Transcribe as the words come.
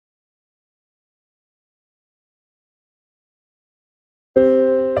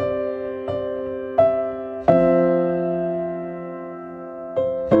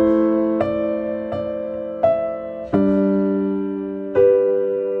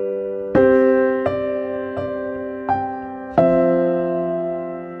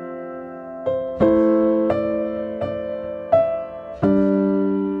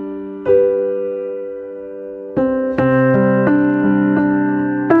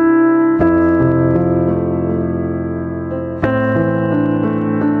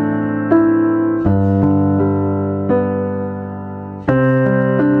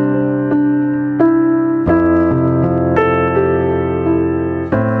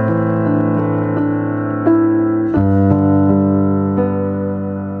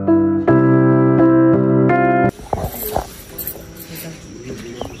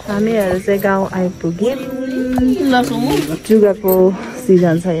चाहिँ गाउँ आइपुग्यो जुगाको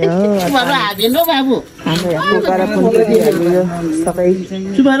सिजन छ यो हाम्रो यहाँ पोखरा फुलहरू सबै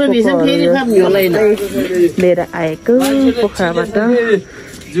लिएर आएको पोखराबाट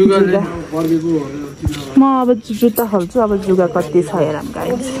म अब जुत्ता खोल्छु अब जुगा कति छ हेरौँ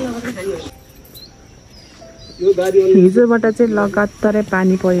गाइस हिजोबाट चाहिँ लगातारै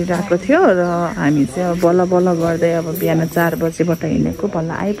पानी परिरहेको थियो र हामी चाहिँ अब बल्ल बल्ल गर्दै अब बिहान 4 बजेबाट हिँडेको बल्ल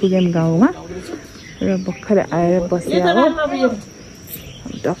आइपुग्यौँ गाउँमा र भर्खरै आएर बसेर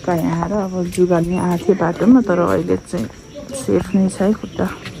टक्का यहाँ र अब जुगा नि आएको थियो बाटोमा तर अहिले चाहिँ सेफ नै छ है खुट्टा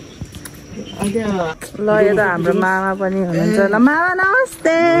ल यो त हाम्रो मामा पनि हुनुहुन्छ ल मामा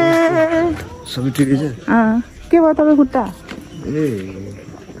नमस्ते सबै ठिकै छ के भयो तपाईँ खुट्टा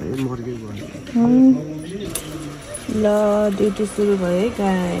ल ड्युटी सुरु भयो है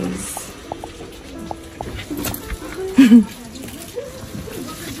गाइस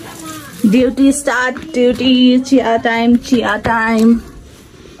ड्युटी स्टार्ट ड्युटी चिया टाइम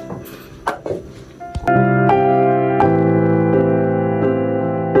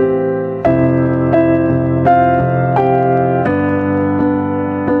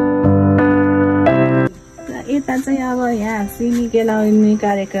यता चाहिँ अब यहाँ सिमी केलाउने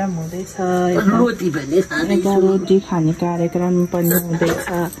कार्यक्रम हुँदैछ रोटी खाने कार्यक्रम पनि हुँदैछ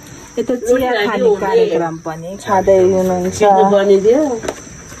यता चिया खाने कार्यक्रम पनि खाँदै हुनुहुन्छ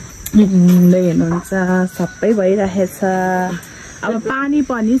हुनुहुन्छ सबै भइरहेछ अब पानी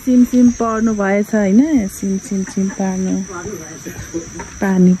पनि सिमसिम पर्नु भएछ होइन सिम पार्नु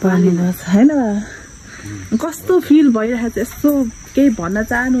पानी पर्नुभएछ होइन कस्तो फिल भइरहेछ यस्तो केही भन्न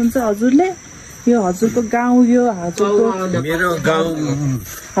चाहनुहुन्छ हजुरले यो हजुरको गाउँ यो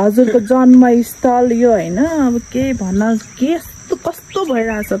हजुरको जन्मस्थल यो होइन अब के भन्न के कस्तो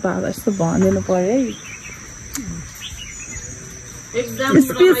भइरहेछ बाबा यस्तो भनिदिनु पर्यो है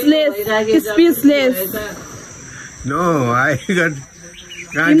स्पिचलेस नो आई गट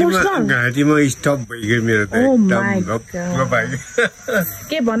घाँटीमा स्टप भइगयो मेरो त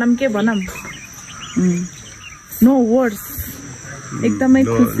के भनौँ नो वर्ड्स एकदमै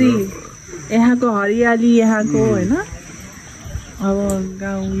खुसी यहाँको हरियाली यहाँको होइन अब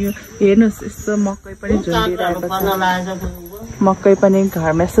गाउँ यो हेर्नुहोस् यस्तो मकै पनि झुन्डिरहेको छ मकै पनि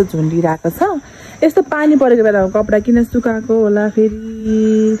घरमा यस्तो झुन्डिरहेको छ यस्तो पानी परेको बेलामा कपडा किन सुकाएको होला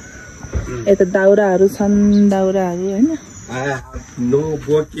फेरि यता दाउराहरू छन् दाउराहरू होइन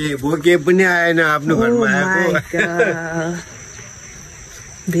बोके पनि आएन आफ्नो घरमा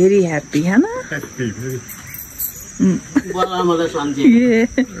भेरी ह्याप्पी होइन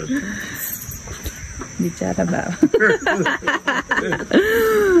बिचारा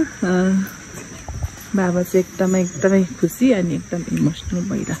बाबा चाहिँ एकदमै खुसी अनि एकदम इमोसनल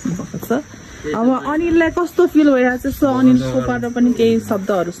भइराख्नु भएको छ अब अनिललाई कस्तो फिल भइरहेको छ सो अनिलकोबाट पनि केही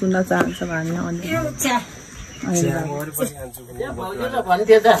शब्दहरू सुन्न चाहन्छ भने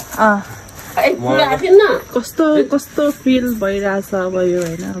कस्तो फिल भइरहेछ अब यो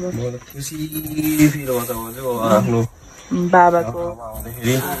होइन अब खुसी फिल आफ्नो बाबाको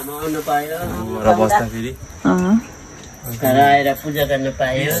बस्दाखेरि आएर पूजा गर्न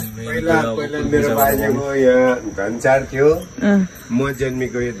पायो पहिला मेरो बाजेको यहाँ धनचार थियो म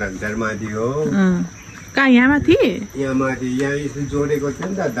जन्मेको यो धनचार माथि हो कहाँ यहाँ माथि यहाँ माथि यहाँ यसो जोडेको थियो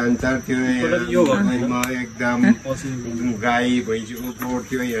नि त धनचार थियो एकदम गाई भैँसीको गोठ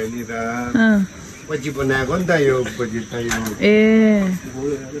थियो यहाँनिर पछि बनाएको नि त यो पछि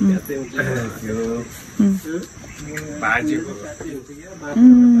बाजेको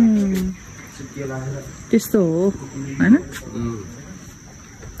त्यस्तो हो होइन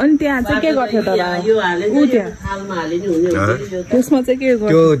अनि त्यहाँ चाहिँ के गर्थ्यो तर त्यसमा चाहिँ के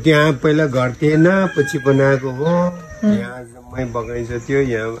त्यो त्यहाँ पहिला घर थिएन पछि बनाएको हो यहाँ जम्मै बगैँचा थियो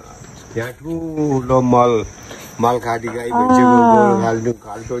यहाँ ठुलो मल खाटी गाई भैँसीको गोरु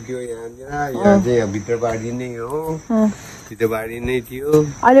खाल्टो थियो यहाँ चाहिँ भित्र बारी नै हो भित्र बारी नै थियो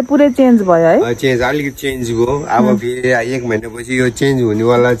अहिले पुरै चेन्ज भयो है चेन्ज अलिकति चेन्ज भयो अब फेरि 1 महिनापछि यो चेन्ज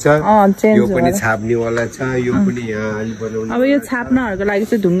हुनेवाला छ यो पनि छाप्नेवाला छ यो पनि यहाँ अलि बनाउने अब यो छाप्नहरूको लागि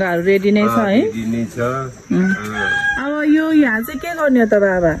चाहिँ ढुङ्गाहरू रेडी नै छ है रेडी नै छ अब यो यहाँ चाहिँ के गर्ने त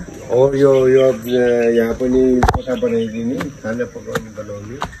बाबा यो यहाँ पनि कोठा बनाइदिने खाना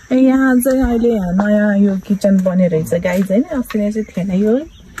बनाउने यहाँ चाहिँ अहिले नयाँ यो किचन बने रहेछ गाइज होइन अस्ति नै चाहिँ थिएन यो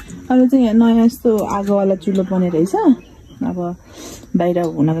अहिले चाहिँ यहाँ नयाँ यस्तो आगोवाला चुलो बने रहेछ अब बाहिर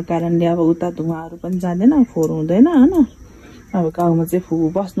हुनको कारणले अब उता धुवाहरू पनि जाँदैन फोहोर हुँदैन होइन अब गाउँमा चाहिँ फुपू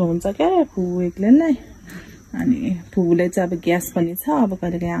बस्नुहुन्छ क्या फुपू एक्लैलाई अनि फुपूले चाहिँ अब ग्यास पनि छ अब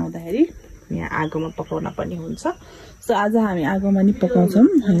कहिले काहीँ आउँदाखेरि यहाँ आगोमा पकाउन पनि हुन्छ सो आज हामी आगोमा नि पकाउँछौं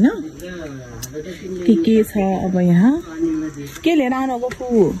हैन के छ अब यहाँ के लिएर आउनु अब फु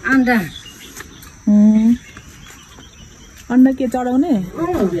अन्डा अन्डा के चढाउने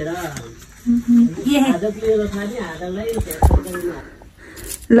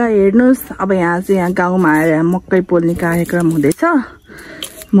ल हेर्नुस् अब यहाँ चाहिँ यहाँ गाउँमा आएर मकै पोल्ने कार्यक्रम हुँदैछ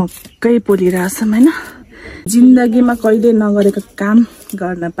मकै पोलिरहेछौं हैन जिन्दगीमा कहिले नगरेको काम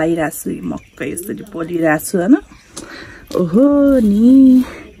गर्न पाइरहेछु मकै यसरी पोलिरहेछु हैन ओहो नि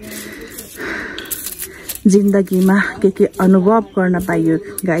जिन्दगीमा के अनुभव गर्न पाइयो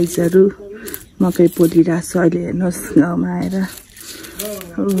गाइजहरु मकै पोलिरहेछु अहिले हेर्नुस् गाउँमा आएर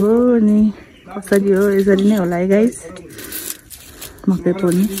ओहो नि कसरी हो यसरी नै होला है गाइज मकै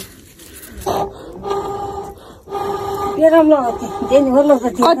पोल्ने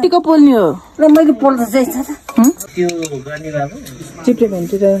कतिको पोल्ने हो ल मैले पोल्दा चाहिँ त्यो गर्ने बाबु चिप्ले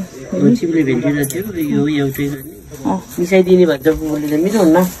भेन्टी र चिप्ले भेन्टी र त्यो यो एउटै मिसाइदिने भन्छ बोलेर मिठो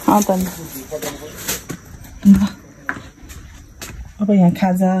हुन्न त अब यहाँ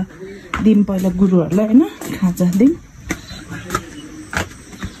खाजा दिम पहिला गुरुहरुलाई हैन खाजा दिम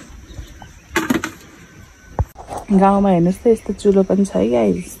गाउँमा हेर्नुस् त यस्तो चुलो पनि छ है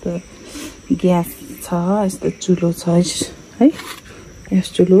गाइस यस्तो ग्यास छ यस्तो चुलो छ है यस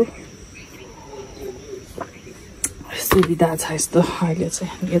चुलो सुविधा छ यस्तो अहिले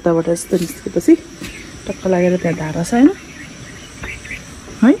चाहिँ यताबाट यस्तो निस्केपछि टक्क लागेर त्यहाँ धारा छ हैन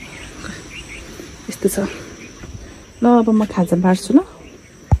है यस्तो छ ल अब म खाजा बार्छु ल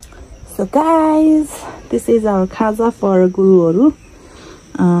so guys this is our खाजा फर गुरुहरु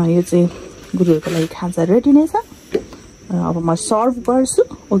यो चाहिँ गुरुहरुको लागि खाजा रेडी नै छ अब म सर्भ गर्छु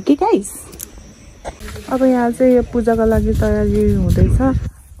ओके गाइस अब यहाँ चाहिँ यो पूजाको लागि तयारी हुँदैछ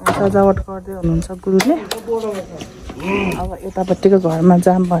सजावट गर्दै हुनुहुन्छ गुरुले अब यतापट्टिको घरमा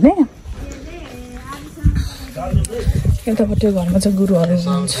जाम भने यतापट्टिको घरमा चाहिँ गुरुहरु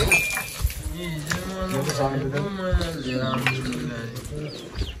जान्छ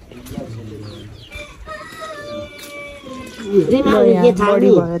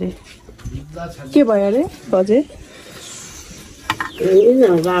के भयो अरे बजे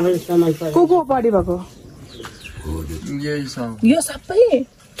को बढी भएको यो सबै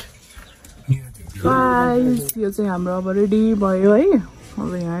यो चाहिँ हाम्रो अब रेडी भयो है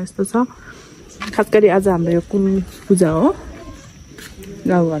अब यहाँ यस्तो छ खास गरी आज हाम्रो यो कुल पूजा हो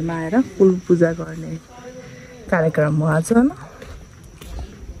गाउँघरमा आएर कुल पूजा गर्ने कार्यक्रम हो आज हैन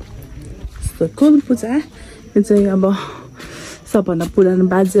कुल पूजा यो चाहिँ अब सबभन्दा पुरानो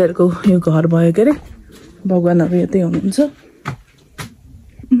बाजेहरूको यो घर भयो के अरे भगवानहरू यतै हुनुहुन्छ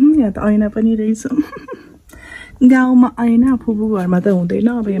यहाँ त ऐना पनि रहेछ गाउँमा ऐना फुपू घरमा त हुँदैन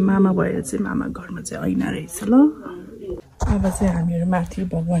अब यहाँ मामा भएर चाहिँ मामा घरमा चाहिँ ऐना रहेछ ल अब चाहिँ हामीहरू माथि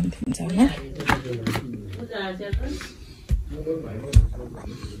भगवान थिन्छ ल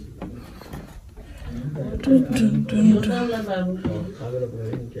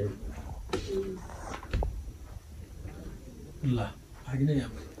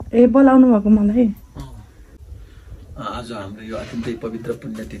ए बोलाउनु भएको मलाई आज हाम्रो यो अत्यन्तै पवित्र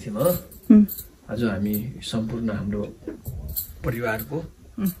पुण्यतिथिमा आज हामी सम्पूर्ण हाम्रो परिवारको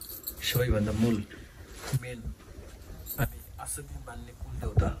सबैभन्दा मूल मेन हामी आश्रम मान्ने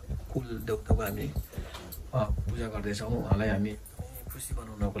कुल देवताको हामी पूजा गर्दैछौँ उहाँलाई हामी खुसी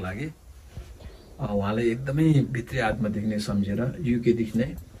बनाउनको लागि उहाँलाई एकदमै भित्री आत्मादेखि नै सम्झेर युकेदेखि नै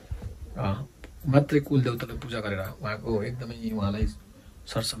मात्रै कुल देवतालाई पूजा गरेर उहाँको एकदमै उहाँलाई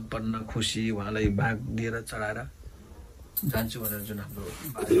सरसम्पन्न खुसी उहाँलाई भाग दिएर चढाएर जान्छु भनेर जुन हाम्रो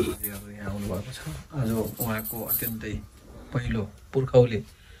बाजेहरू यहाँ आउनुभएको छ आज उहाँको अत्यन्तै पहिलो पुर्खौले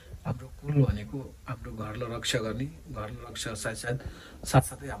हाम्रो कुल भनेको हाम्रो घरलाई रक्षा गर्ने घरलाई रक्षा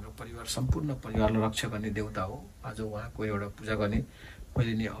साथसाथै हाम्रो परिवार सम्पूर्ण परिवारलाई रक्षा गर्ने देवता हो आज उहाँको एउटा पूजा गर्ने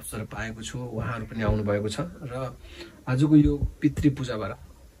मैले नि अवसर पाएको छु उहाँहरू पनि आउनुभएको छ र आजको यो पितृ पूजाबाट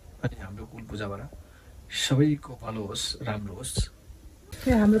अनि हाम्रो कुल पूजाबाट सबैको भलो होस् राम्रो होस्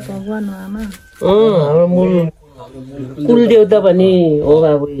हाम्रो भगवान हो आमा हाम्रो मूल कुल देवता पनि हो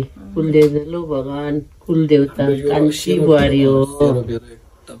बाबु कुल देवता लो भगवान कुल देवता कान्छी बुहारी हो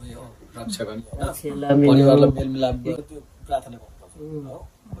एकदमै रक्षा गर्ने परिवारलाई मेलमिलाप गरेर त्यो प्रार्थना गर्नुपर्छ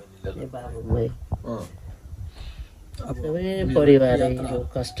सबै परिवारै यो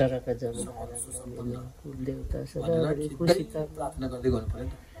कष्ट र कुल देवता सदा प्रार्थना गर्दै गर्नु पर्यो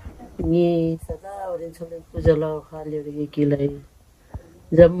नि सदा छोडे पूजा खाली किलाई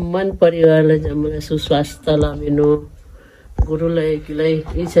जम्मन परिवारलाई जम्मन सुस्वास्थ्य लामिनु गुरुलाई किलाई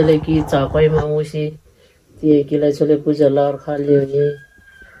इछले कि चकैमा मुसी तिए किलाई छोले पूजा लर खाली हुने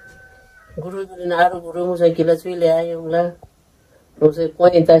गुरु दिन आरु गुरु मुसा किला छुइले आयौला Saya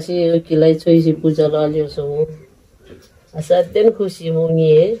kuantasi kilai cuci puja lalu semua. Asalkan khusi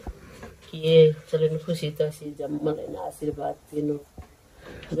mungi, kie selain khusi tasi jam malam asirbat pinu.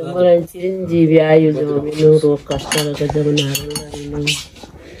 Jam malam cirinji biayu jam minu rok kasar ke jam naru lalu.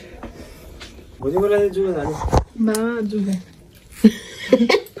 Boleh boleh juga tadi. Bawa juga.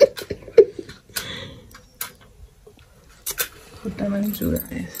 Utaman juga.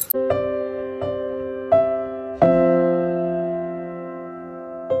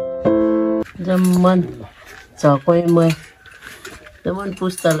 Zaman cakwai mai, zaman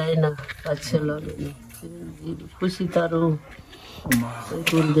pustalai na kacela ni. Khusi taru.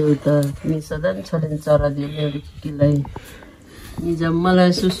 Saya dewa ni sadan calen cara dia kilai. Ni jammala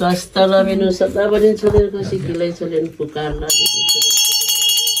suswasta la menu sada badin calen khusi kilai calen pukar la.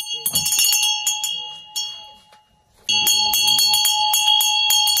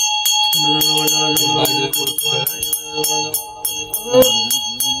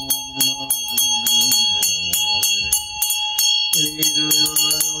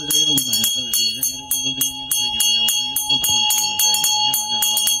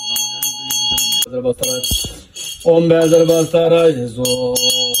 Om Bezar Bastara Jesu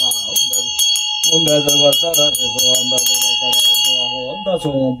Om Bezar Bastara Jesu Om Bezar Bastara Jesu Om Daso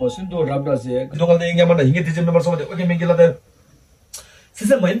Om Posindu Rabrasi Dogal de Inga Mana Hingi Tijim number so de Oke Mingila de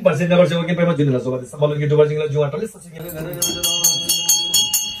Sisa Main Parsi never say okay Pema Jinla so Samalo Gitu Barjingla Juatali Sasingil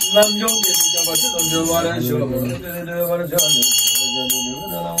Nam Jong Nam Jawara Shura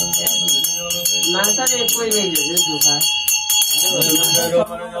Nasa de koi nahi jo duha.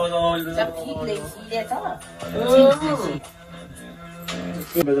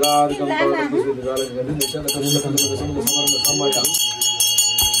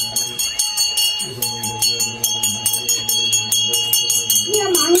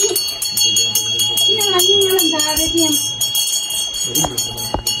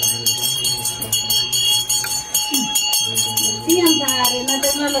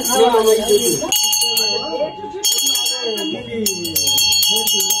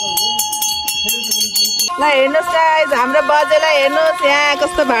 ल हेर्नुस् guys हाम्रो बजेलाई हेर्नुस् यहाँ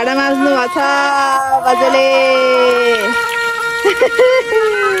कस्तो भाडा माझ्नु भएको छ बजेले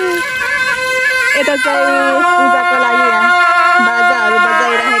यता चाहिँ पूजाको लागि यहाँ बाजाहरू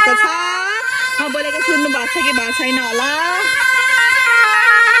बजाइरहेको छ म बोलेको सुन्नु भएको छ कि भएको छैन होला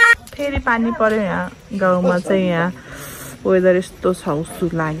फेरि पानी पर्यो यहाँ गाउँमा चाहिँ यहाँ वेदर यस्तो छ उस्तो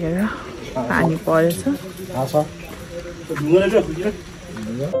लागेर पानी परेछ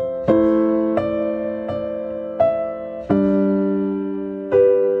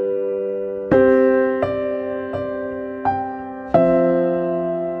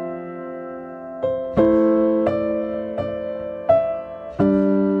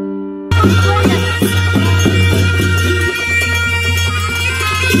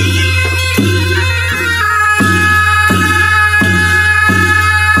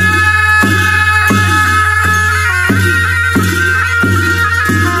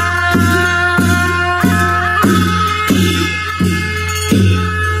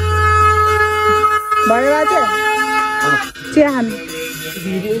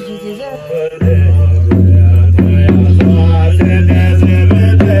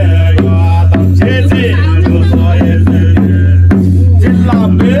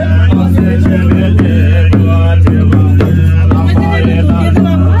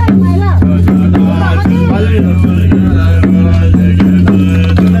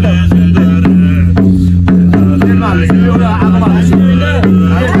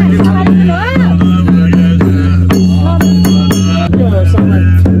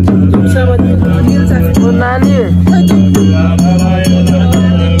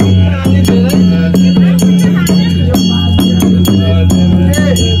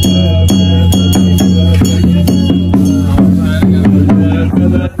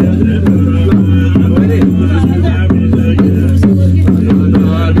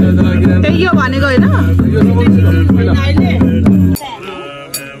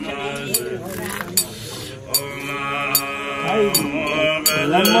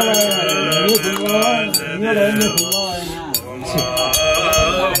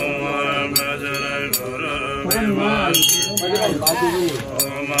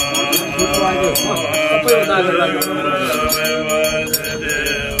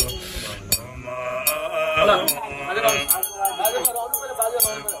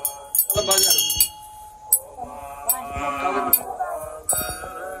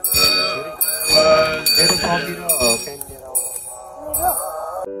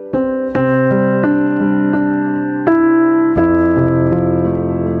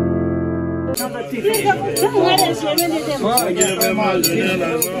आगो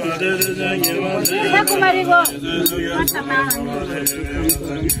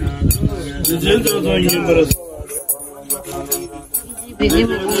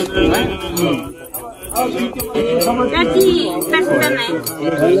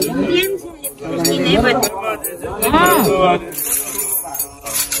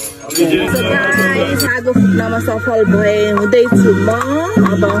फुक्नमा सफल भए हुँदैछु म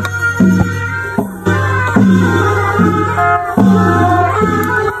अब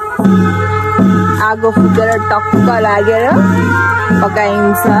आगो फुकेर टक्क लागेर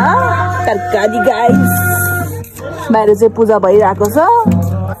पकाइन्छ तरकारी गाइस बाहिर चाहिँ पूजा भइरहेको छ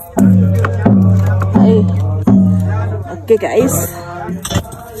है ओके गाइस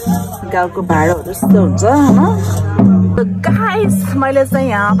गाउँको भाँडोहरू जस्तो हुन्छ हैन गाइस मैले चाहिँ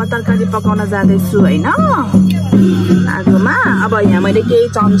यहाँ अब तरकारी पकाउन जाँदैछु हैन आगोमा अब यहाँ मैले केही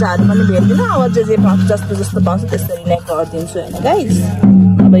चम्चाहरू पनि भेट्दिनँ अब जे जस्तो जस्तो पाउँछु त्यसरी नै गरिदिन्छु हैन गाइस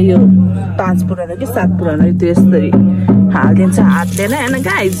अब यो 5 पुरानो कि 7 पुरानो त्यसरी हालिदिन्छ हातले नै हैन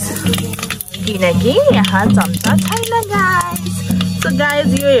गाइस किनकि यहाँ चम्चा छैन गाइस सो गाइस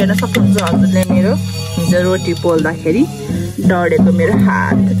यो हेर्न सक्नुहुन्छ हजुरले मेरो हिजो रोटी पोल्दाखेरि डढेको मेरो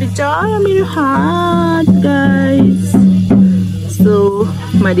हात बिचरा मेरो हात गाइस सो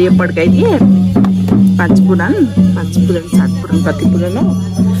मैले यो पड्काइदिएँ 5 पुरान 7 पुरान कति पुरान हो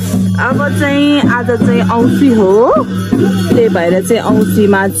अब चाहिँ आज चाहिँ औँसी हो त्यही भएर चाहिँ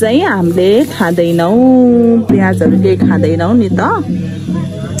औँसीमा चाहिँ हामीले खाँदैनौँ प्याजहरू केही खाँदैनौँ नि त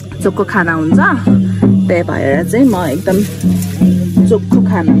चोखो खाना हुन्छ त्यही भएर चाहिँ म एकदम चोखो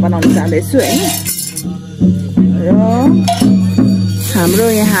खाना बनाउन जाँदैछु है र हाम्रो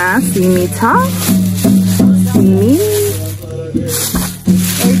यहाँ सिमी छ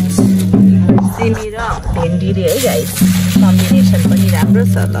सिमी र भेन्डीले है गाइस कम्बिनेसन पनि राम्रो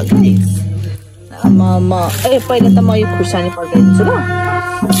छ ल गाइस म पहिला त म यो खुर्सानी पड्काइदिन्छु ल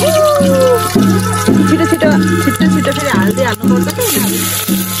छिटो फेरि हाल्दै हाल्नुपर्छ क्या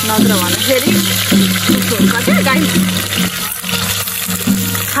नत्र भन्दाखेरि हुन्छ क्या गाइस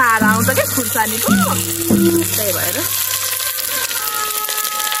खाएर आउँछ क्या खुर्सानीको त्यही भएर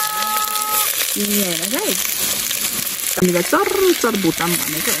होइन गाइस हामीलाई चर भुटाम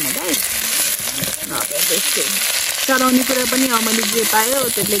भनेको होइन गाइस चलाउने कुरा पनि अब मैले जे पायो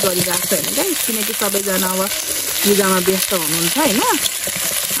त्यसले गरिरहेको छु होइन गाइस किनकि सबैजना अब पूजामा व्यस्त हुनुहुन्छ होइन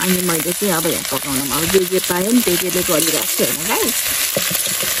अनि मैले चाहिँ अब यहाँ पकाउनमा अब जे पायो नि त्यसले गरिरहेको छु होइन गाइस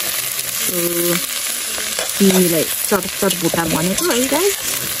सिमीलाई चर भुटाम भनेको है गाइस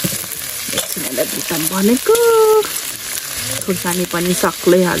एकछिनलाई भुटाम भनेको खुर्सानी पनि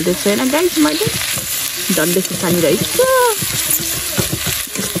सक्लै हाल्दैछु होइन गाइस मैले डल्ले खुर्सानी रहेछ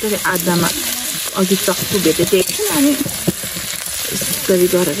यस्तै आधामा अघि चक्कु भेटेको थिएँ अनि यसरी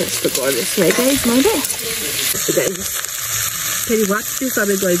गरेर यस्तो गर्दैछु है गाइस मैले गाइस फेरि वाट्टै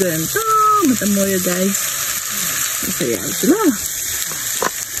सबै गइगयो भने त म त मऱ्यो गाइस यसरी हाल्छु ल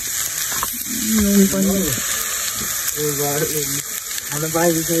नुन पनि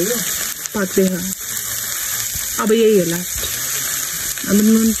पाक्दैन अब यही होला अब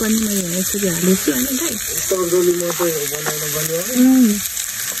नुन पनि मैले यसरी हालेछु होइन गाइस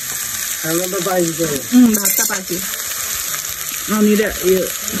भात त पाक्यो अनि र यो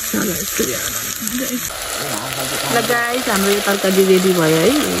यसरी ल गाइस हाम्रो यो तरकारी रेडी भयो है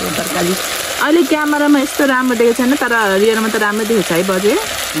यो तरकारी अहिले क्यामेरामा यस्तो राम्रो देखेको छैन तर रियलमा त राम्रो देखेको छ है बजे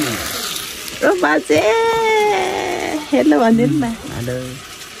ओ बाजे हेलो भनिदिनु न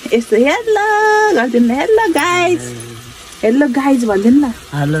यस्तो हेलो गरिदिनु न हेलो गाइज भनिदिनु न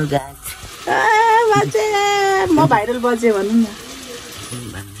हेलो गाइज बाजे म भाइरल बजे भन्नु न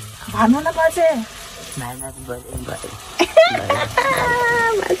भन्नु न बजे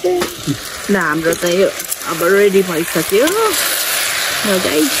ल हाम्रो त यो अब रेडी भइसक्यो ल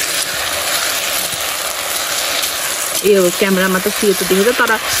गाइज यो क्यामेरामा त सेतो देखेको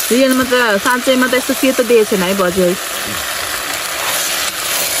तर रियलमा त साँच्चैमा त यस्तो सेतो देखेको छैन है बजे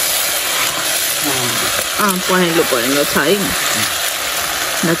पहेँलो छ है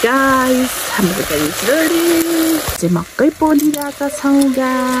ल गाइस हाम्रो गाइस रेडी चाहिँ मकै पोलिरहेका छौँ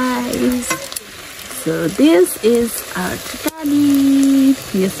guys so this is our तरकारी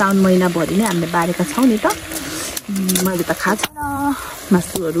यो साउन महिनाभरि नै हामीले बारेका छौँ नि त मैले त खाएको छैन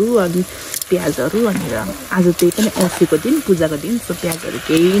मासुहरू अनि प्याजहरू अनि आज त्यही पनि औँसीको दिन पूजाको दिन सो प्याजहरू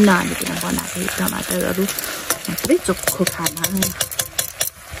केही नहालिकन बनाएको टमाटरहरू मात्रै चोखो खाना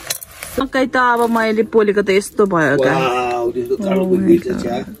मकै त अब मैले पोलेको त यस्तो भयो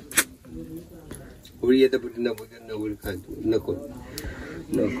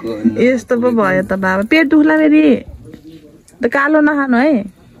यस्तो पो भयो त बाबा पेट दुख्ला फेरि त कालो नखानु है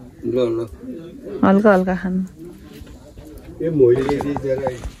हल्का हल्का खानु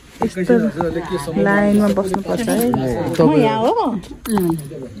यस्तो लाइनमा बस्नुपर्छ है म यहाँ हो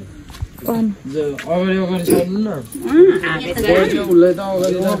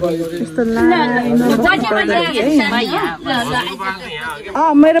यस्तो लाइनमा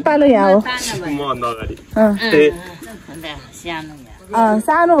मेरो पालो यहाँ हो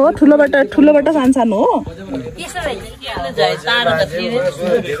सानो हो ठुलोबाट सानो हो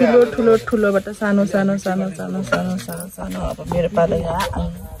ठुलोबाट सानो अब मेरो पालो यहाँ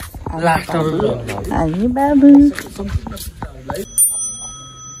हामी बाबु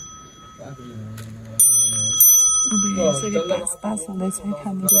अब यसरी पास हुँदैछ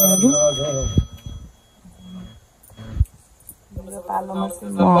खानेकुराहरू मेरो पालोमा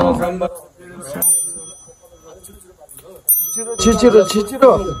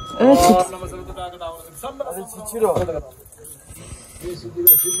छिचिरो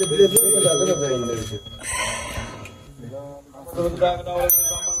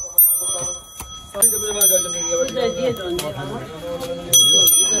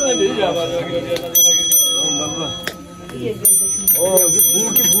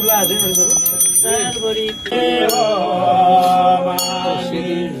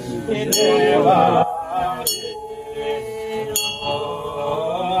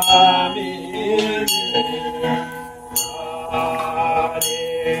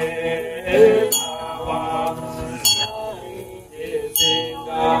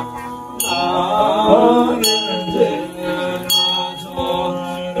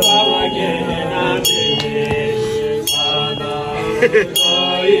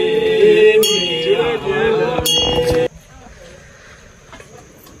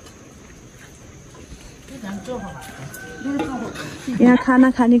यहाँ खाना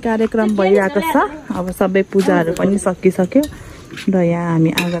खाने कार्यक्रम भइरहेको छ अब सबै पूजाहरू पनि सकिसक्यो र यहाँ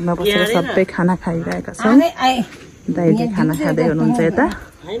हामी आँगनमा बसेर सबै खाना खाइरहेका छौँ दाइले खाना खाँदै हुनुहुन्छ यता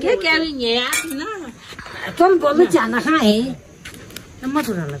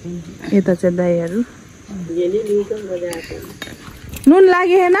यता चाहिँ दाइहरू नुन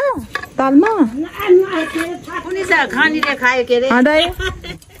लागेन तालमा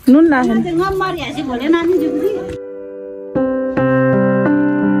नुन लागेन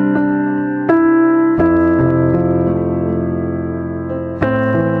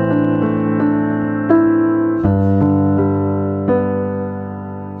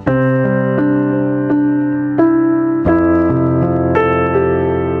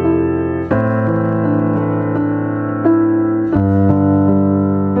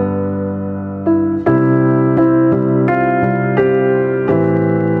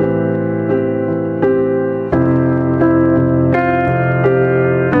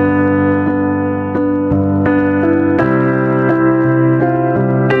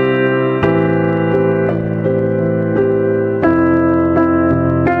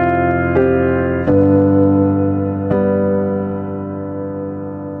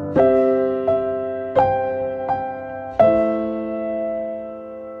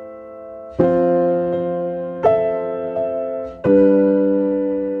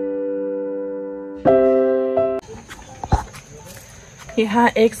यहाँ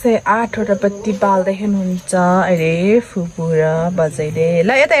 108 बत्ती बाल्दै हुनुहुन्छ अरे फुपू र बजेले ल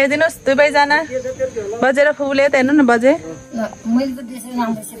यता हेर्दिनुस् दुवैजना बजेर फुपूले यता हेर्नु न बजे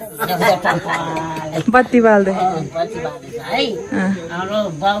बत्ती बाल्दै हाम्रो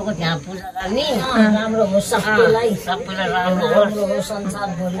बाउको त्यहाँ पूजा गर्ने राम्रो हो सबैलाई राम्रो हो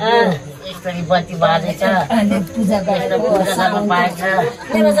संसारभरि यसरी बत्ती बालेछ पूजा गरेर पूजा गर्न पाएछ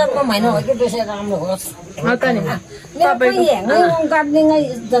मेरो जन्म महिना हो कि त्यसै राम्रो होस् त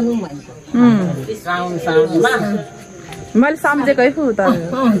नि मैले सम्झेकै फु त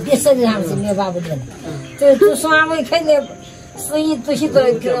त्यसरी राम्छ मेरो बाबुले त्यो स्वामी खेले सुई तुसी त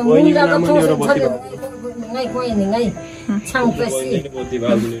मुन्डा त छोड्यो ngay quay này ngay trong cái gì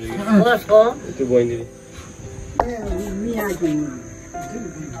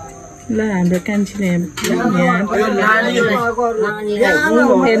là được can chị này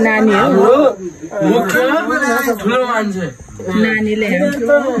nani nani ले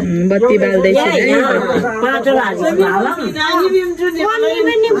बत्ती बाल्दै छ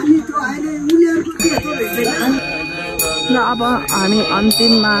ल अब हामी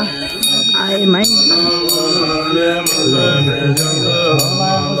अन्तिममा आयौँ है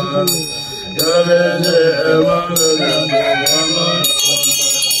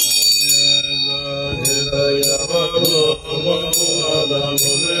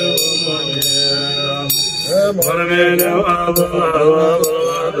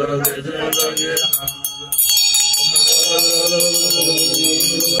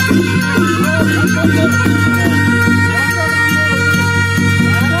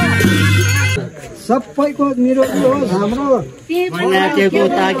सबैको निरोगी होस् हाम्रो नाकेको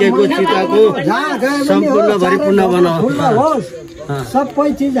ताकेको चिताको सम्पूर्ण भरिपूर्ण होस्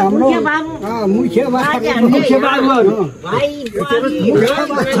सबै चिज हाम्रो मुख्य बाबुहरू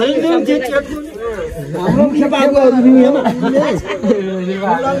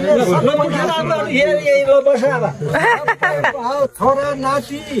छोरा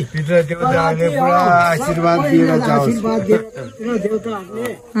नाति पितृ देवताहरूले पुरा आशीर्वाद दिएर जाओस् देवताहरूले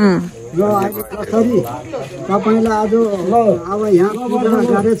र अहिले कसरी तपाईँलाई आज अब यहाँ पूजा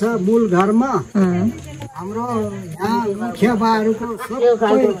गरेछ मूल घरमा हाम्रो यहाँ मुख्य बाहरूको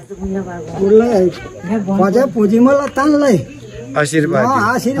सबैलाई भजे पुँजीमला तानलाई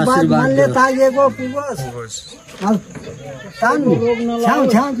आशीर्वाद मान्ने तागेको पुगोस् तान छ्याउ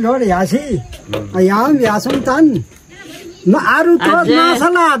छ्याउ लोड ह्यासी यहाँ पनि ह्यासौँ तान आरु तो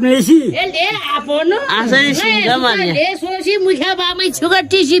नसला मेसी सोसी मुखिया बामै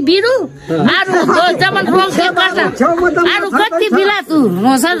छुगट्टी बिरु आरु तो जमन रोग से करता आरु कति बिला तू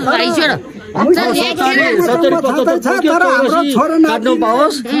नसल भाइछोरा काट्नु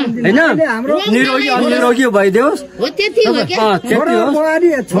पाओस् हैन निरोगी भइदियोस् छोरा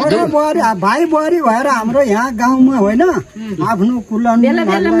बुहारी भाइ बुहारी भएर हाम्रो यहाँ गाउँमा होइन आफ्नो कुलन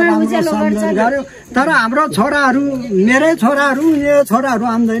गर्यो तर हाम्रो छोराहरू मेरै छोराहरू यो छोराहरू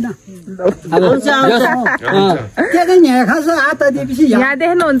आउँदैन यहाँ खास आता दिएपछि यहाँ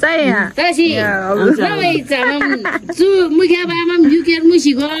देख्नुहुन्छ यहाँ मुखिया बामा युकेर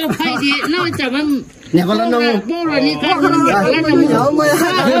मुसीको फाइदे नेपाल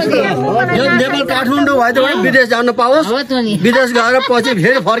काठमाडौँ भयो त विदेश जान पाओस् विदेश गएर पछि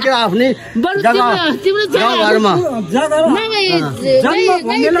फेरि फर्केर आफ्नै गाउँघरमा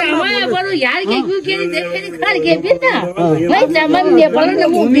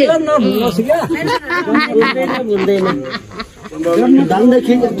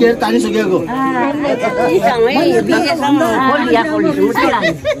दानदेखि के तानिसकेको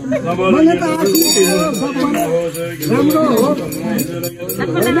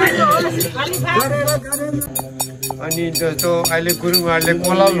अनि जस्तो अहिले गुरुङहरूले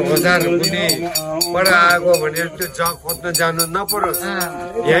कोलाल होजार कुनै बाट आएको भनेर त्यो खोज्न जानु नपरोस्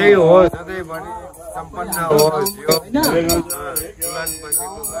यही हो सधैँभरि सम्पन्न होस् यो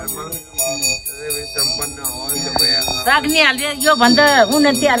सम्पन्न होस् सक्नेहरूले यो भन्दा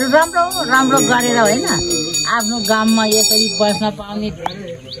उन्नतिहरू राम्रो गरेर होइन आफ्नो गाउँमा यसरी बस्न पाउने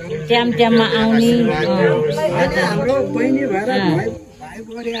टाइममा आउने हाम्रो बहिनी भएर भाइ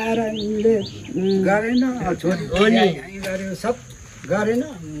बुहारी आएर गरेन छोरी गर्यो सब गरेन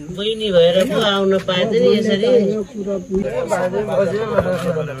बहिनी भएर पो आउन पाएन यसरी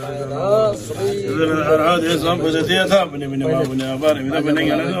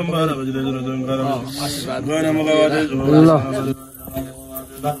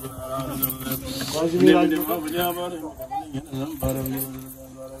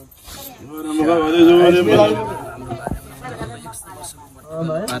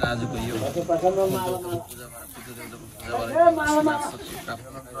आजको यो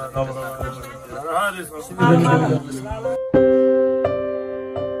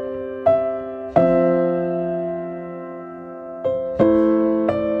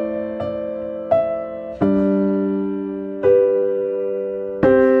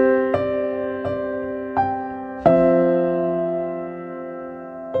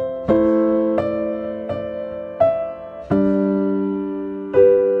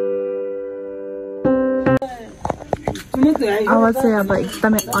अब चाहिँ अब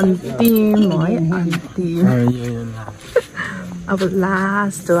एकदमै अन्तिम है अन्तिम अब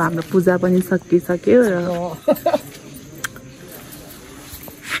लास्ट हो हाम्रो पूजा पनि सकिसक्यो र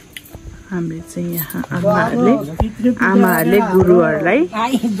हामीले चाहिँ यहाँ आमाहरूले गुरुहरूलाई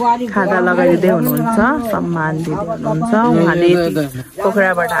खादा लगाइदिँदै हुनुहुन्छ सम्मान दिँदै हुनुहुन्छ उहाँले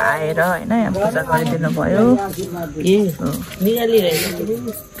पोखराबाट आएर होइन यहाँ पूजा गरिदिनु भयो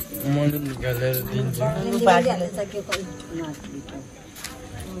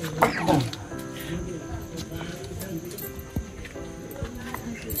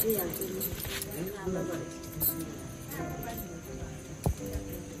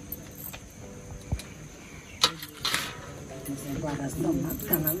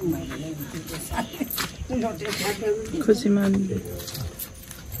खुसीमा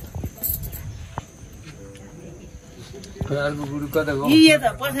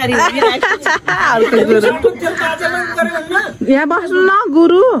यहाँ बस्नु न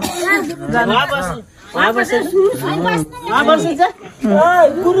गुरु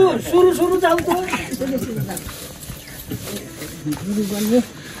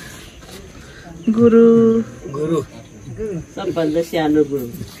गुरु सबभन्दा सानो गुरु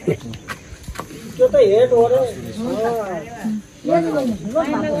त्यो त हेड हो र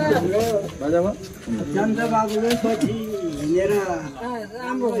चन्द्र बाबुले पछि हिँडेर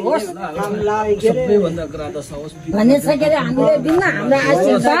राम्रो होस् काम लाग्यो सबैभन्दा ग्राहक होस् भन्ने छ के अरे हामीले दिनमा हाम्रो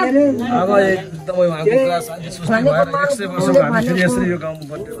आशीर्वाद अब एकदमै उहाँको ग्राहक शान्ति सुस्मी भएर 100 वर्षको हामी फेरि यसरी यो गाउँमा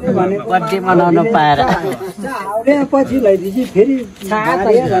बर्थडे मनाउन पाएर हाउडे पछि लैदिसी फेरि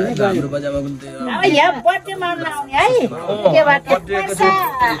हाम्रो बजामा पनि त्यो अब यहाँ बर्थडे मनाउन आउने है के बात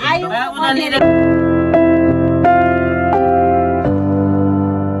आयो उनीहरूले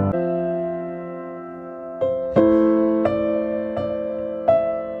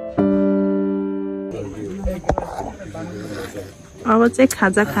अब चाहिँ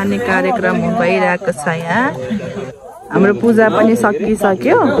खाजा खाने कार्यक्रम भइरहेको छ यहाँ हाम्रो पूजा पनि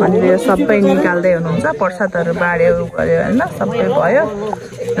सकिसक्यो अनि यो सबै निकाल्दै हुनुहुन्छ प्रसादहरू बाड्यो गर्यो हैन सबै भयो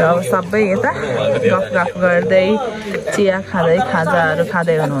र अब सबै यता गफ गफ गर्दै चिया खाँदै खाजाहरू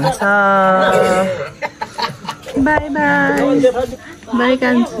खाँदै हुनुहुन्छ बाई बाई बाई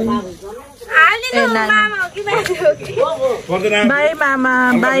कान्छी बाई मामा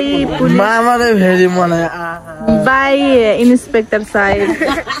बाई पुलिस मामाले फेरि मलाई बाई इन्सपेक्टर साहेब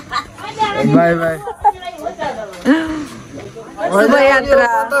बाई बाई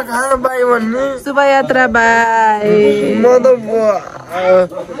शुभयात्रा बाई भन्ने शुभयात्रा बाई म त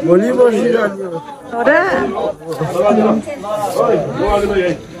भोलि पर्सि जान्छु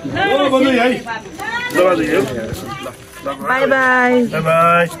बाई बाई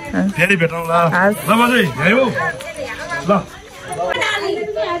बाई फेरि भेटौँला ल बाजे यही हो ल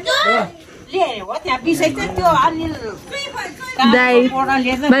दाई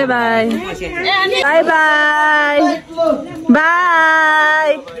by by by by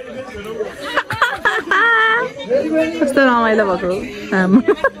by कस्तो रमाइलो भएको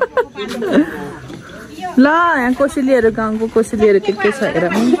ल यहाँ कोसेलीहरू गाउँको कोसेलीहरू के छ हेर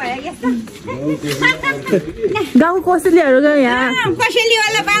गाउँको कोसेलीहरू यहाँ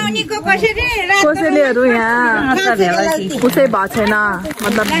कोसेलीहरू यहाँ उसै भएको छैन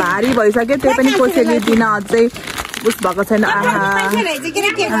मतलब भारी भइसक्यो त्यही पनि कोसेली दिन अझै उस भएको छैन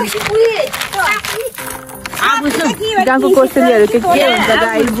गाउँको कोसेलीहरू के हुन्छ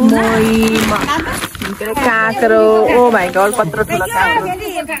गाई मोही काँक्रो ओ भाइ गड कत्रो ठुलो काँक्रो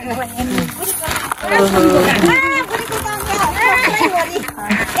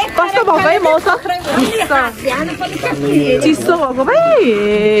कस्तो भएको है मौसम चिसो भएको भाइ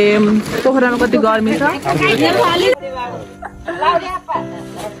पोखरामा कति गर्मी छ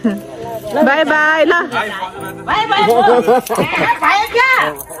बाई बाई ल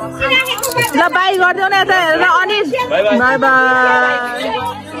ल बाई गरिदेऊ न यता हेरेर अनिस बाई बाई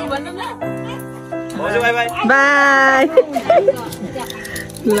बाई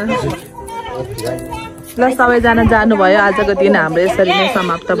ल सबैजना जानुभयो आजको दिन हाम्रो यसरी नै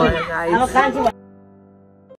समाप्त भयो गाइस।